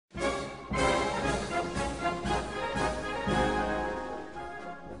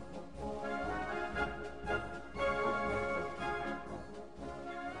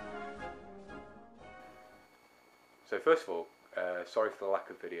first of all, sorry for the lack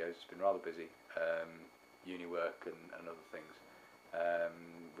of videos. It's been rather busy, uni work and other things.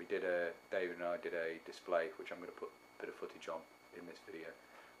 David and I did a display, which I'm going to put a bit of footage on in this video,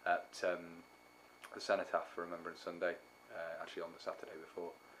 at the Cenotaph for Remembrance Sunday, actually on the Saturday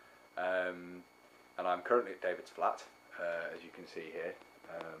before. And I'm currently at David's flat, as you can see here.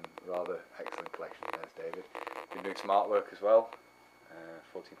 Rather excellent collection. There's David. Been doing some artwork as well,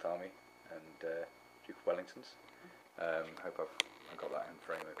 14th Army and Duke of Wellington's. Hope I've got that in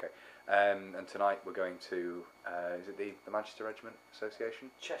frame okay. And tonight we're going to, is it the Manchester Regiment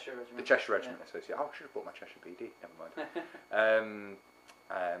Association? Cheshire Regiment. The Cheshire Regiment Association. Oh, I should have bought my Cheshire BD, never mind.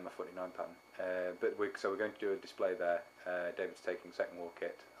 My 49 pattern. So we're going to do a display there. David's taking Second War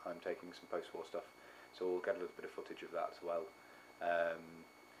kit, I'm taking some post-war stuff. So we'll get a little bit of footage of that as well.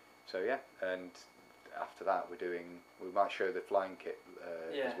 So yeah, and after that we might show the flying kit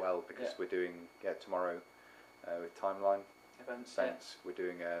as well, because we're doing tomorrow with Timeline events. We're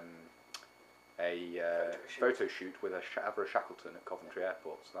doing a photo shoot with Avro Shackleton at Coventry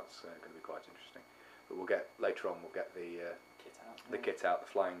Airport, so that's going to be quite interesting. But later on we'll get the kit out,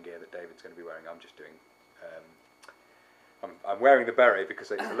 the flying gear that David's going to be wearing. I'm just doing. I'm wearing the beret because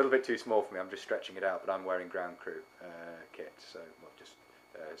it's a little bit too small for me. I'm just stretching it out, but I'm wearing ground crew kit, so just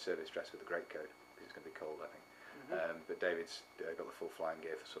service dress with a greatcoat because it's going to be cold, I think. But David's got the full flying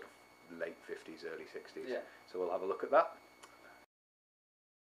gear for sort of late 50s, early 60s. Yeah. So we'll have a look at that.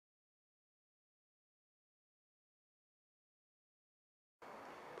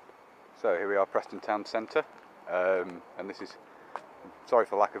 So here we are, Preston Town Centre, and this is. Sorry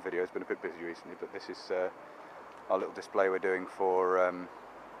for the lack of video. It's been a bit busy recently, but this is our little display we're doing for.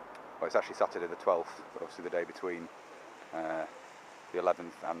 Well, it's actually Saturday the 12th, but obviously the day between the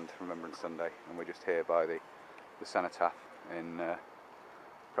 11th and Remembrance Sunday, and we're just here by the Cenotaph in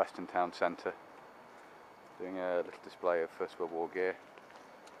Preston Town Centre, doing a little display of First World War gear,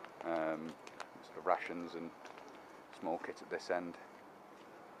 sort of rations and small kit at this end,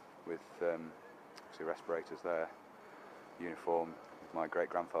 with obviously respirators there, uniform with my great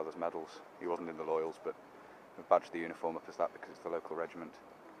grandfather's medals. He wasn't in the Loyals, but I've badged the uniform up as that because it's the local regiment.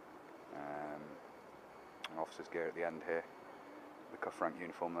 Officer's gear at the end here, the cuff rank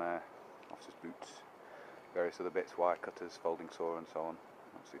uniform there, officer's boots, various other bits, wire cutters, folding saw and so on.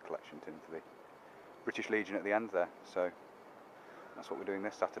 Obviously a collection tin for the British Legion at the end there. So that's what we're doing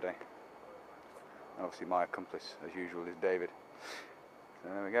this Saturday. And obviously my accomplice, as usual, is David. So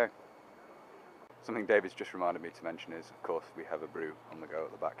there we go. Something David's just reminded me to mention is, of course, we have a brew on the go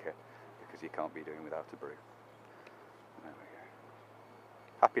at the back here, because you can't be doing without a brew. There we go.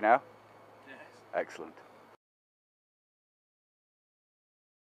 Happy now? Yes. Excellent.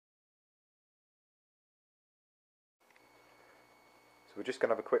 So we're just going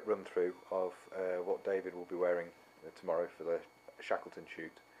to have a quick run through of what David will be wearing tomorrow for the Shackleton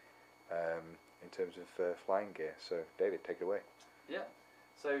shoot in terms of flying gear. So David, take it away. Yeah.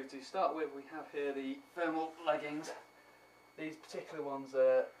 So to start with, we have here the thermal leggings. These particular ones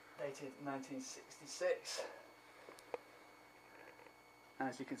are dated 1966.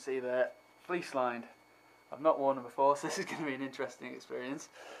 As you can see, they're fleece lined. I've not worn them before, so this is going to be an interesting experience.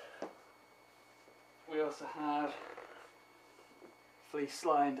 We also have fleece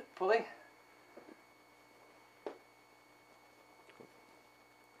lined pulley.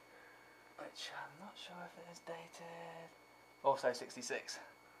 Which I'm not sure if it is dated. Also 66.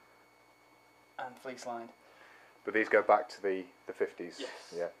 And fleece lined. But these go back to the 50s? Yes.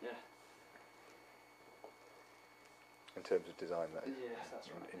 Yeah. Yeah. In terms of design, that is. Yes, that's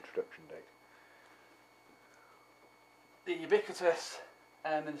right. Introduction date. The ubiquitous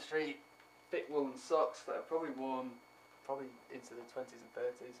Air Ministry thick woolen socks that are probably worn into the 20s and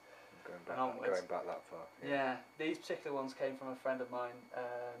 30s. Going back that far. Yeah, these particular ones came from a friend of mine.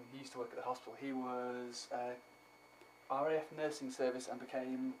 He used to work at the hospital. He was RAF nursing service and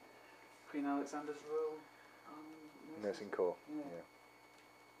became Queen Alexander's Royal Nursing Corps. Yeah.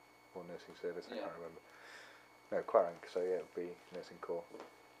 Or nursing service, I can't remember. No, Quarank, so yeah, it would be nursing corps.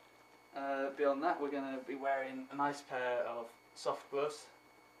 Beyond that, we're going to be wearing a nice pair of soft gloves.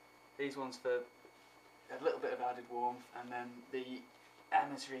 These ones for a little bit of added warmth, and then the Air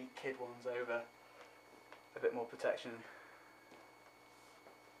Ministry kid ones over a bit more protection.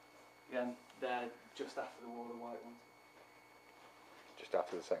 Again, they're just after the war, the white ones. Just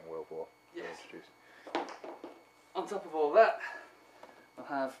after the Second World War. Yes. Introduced. On top of all that, we'll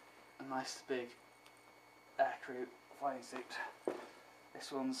have a nice big aircrew flying suit. This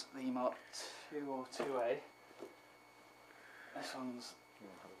one's the Mark 2 or 2A. This one's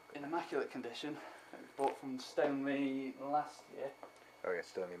in immaculate condition. It was bought from Stoneleigh last year. Oh yeah,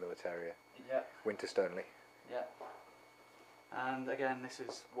 Stoneleigh Militaria. Yeah. Winter Stoneleigh. Yeah. And again, this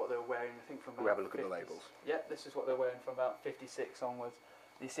is what they were wearing, I think, from about We'll have a look 50s. at the labels. Yeah, this is what they're wearing from about 56 onwards.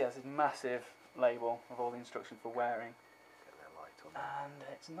 You see, it has this massive label of all the instructions for wearing. Get their light on there. And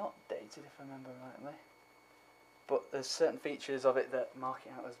it's not dated, if I remember rightly. But there's certain features of it that mark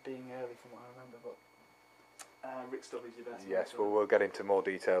it out as being early, from what I remember. But Rick Stubby's your best. Yes, well, we'll get into more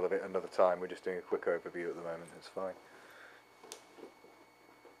detail of it another time. We're just doing a quick overview at the moment. It's fine.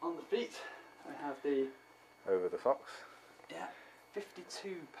 On the feet, I have the Over the Fox.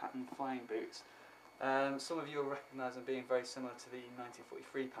 52 pattern flying boots. Some of you will recognise them being very similar to the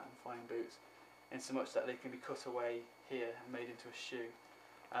 1943 pattern flying boots, in so much that they can be cut away here and made into a shoe.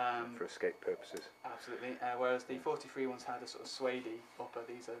 For escape purposes. Absolutely. Whereas the 43 ones had a sort of suede upper,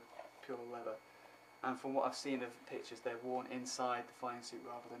 these are pure leather. And from what I've seen of pictures, they're worn inside the flying suit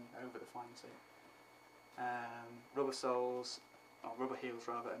rather than over the flying suit. Rubber soles, or rubber heels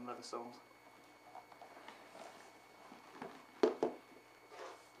rather, and leather soles.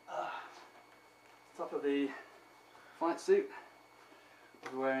 Top of the flight suit,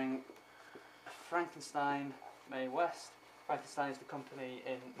 we're wearing a Frankenstein Mae West. Frankenstein is the company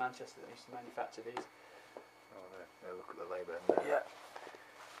in Manchester that used to manufacture these. Oh, there. Look at the label in there. Yeah.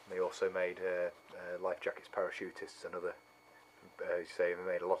 They also made life jackets, parachutists, and other. You say they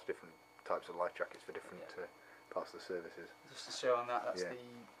made a lot of different types of life jackets for different parts of the services. Just to show on that, that's the,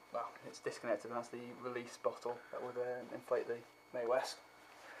 well, it's disconnected, but that's the release bottle that would inflate the Mae West.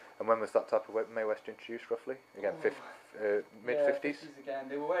 And when was that type of Mae West introduced, roughly? Again, mid-50s? 50s again.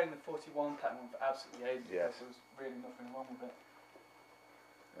 They were wearing the 41 pattern one for absolutely ages. Yes. There was really nothing wrong with it.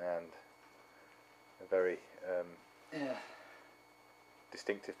 And a very Yeah.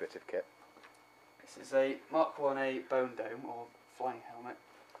 distinctive bit of kit. This is a Mark 1A bone dome, or flying helmet.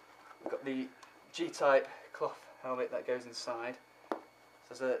 We've got the G-type cloth helmet that goes inside. So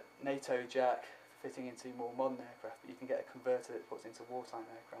there's a NATO jack fitting into more modern aircraft, but you can get a converter that puts into wartime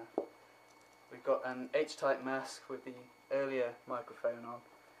aircraft. We've got an H-type mask with the earlier microphone on.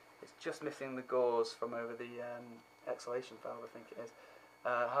 It's just missing the gauze from over the exhalation valve, I think it is.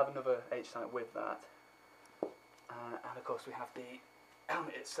 I have another H-type with that. And of course we have the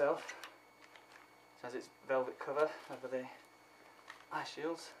helmet itself. It has its velvet cover over the eye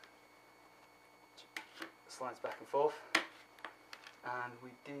shields. Slides back and forth. And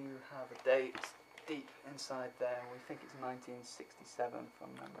we do have a date deep inside there. We think it's 1967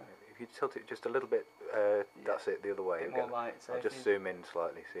 from memory. If you tilt it just a little bit, that's it, the other way. A bit more light. So I'll just zoom in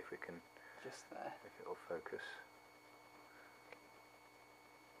slightly, see if we can. Just there. If it'll focus.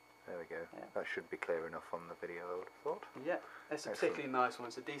 There we go. Yeah. That should be clear enough on the video, I would have thought. Yeah, it's a Excellent. particularly nice one.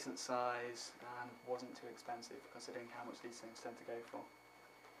 It's a decent size and wasn't too expensive, considering how much these things tend to go for.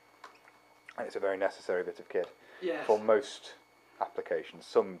 And it's a very necessary bit of kit. Yeah. For most applications.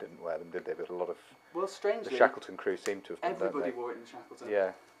 Some didn't wear them, did they? But a lot of Well, strangely, the Shackleton crew seem to have done, everybody don't wore it in Shackleton. they?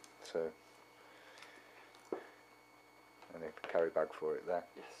 Yeah. So. And a carry bag for it there.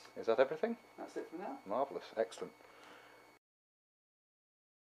 Yes. Is that everything? That's it for now. Marvellous. Excellent.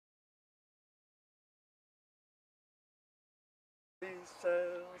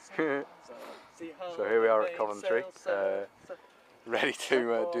 So here we are at Coventry, ready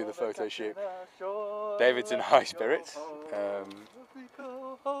to do the photo shoot. David's in high spirits.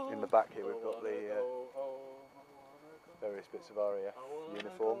 In the back here we've got the various bits of RAF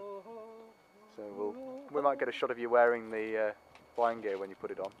uniform. So we might get a shot of you wearing the flying gear when you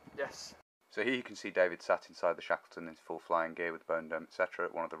put it on. Yes. So here you can see David sat inside the Shackleton in full flying gear with bone dome, etc.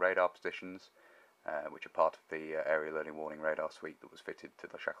 at one of the radar positions, which are part of the aerial early warning radar suite that was fitted to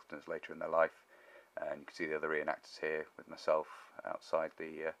the Shackletons later in their life. And you can see the other reenactors here with myself outside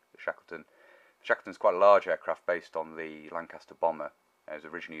the Shackleton. The Shackleton's quite a large aircraft based on the Lancaster bomber. It was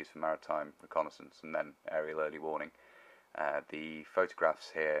originally used for maritime reconnaissance and then aerial early warning. The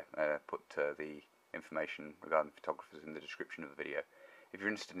photographs here put the information regarding photographers in the description of the video. If you're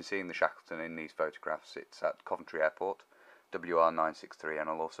interested in seeing the Shackleton in these photographs, it's at Coventry Airport, WR963, and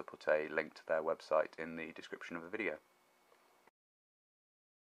I'll also put a link to their website in the description of the video.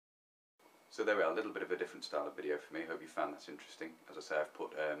 So there we are, a little bit of a different style of video for me. Hope you found that interesting. As I say, I've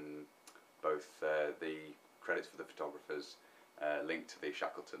put both the credits for the photographers, link to the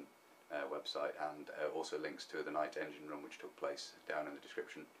Shackleton website, and also links to the night engine run which took place down in the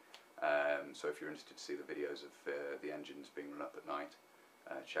description. So if you're interested to see the videos of the engines being run up at night,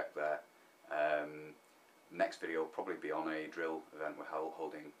 check there. Next video will probably be on a drill event we're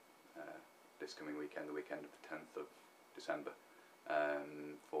holding this coming weekend, the weekend of the 10th of December,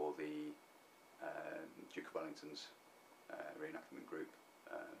 for the Duke of Wellington's reenactment group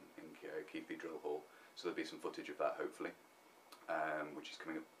in Keighley Drill Hall. So there'll be some footage of that hopefully, which is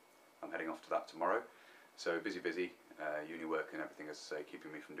coming up. I'm heading off to that tomorrow. So busy, uni work and everything, as I say,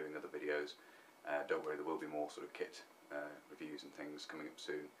 keeping me from doing other videos. Don't worry, there will be more sort of kit reviews and things coming up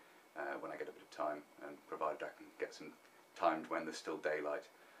soon when I get a bit of time, and provided I can get some timed when there's still daylight,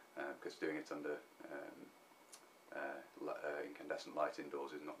 because doing it under incandescent light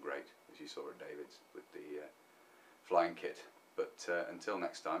indoors is not great, as you saw at David's with the flying kit. But until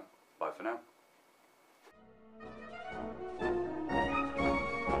next time, bye for now.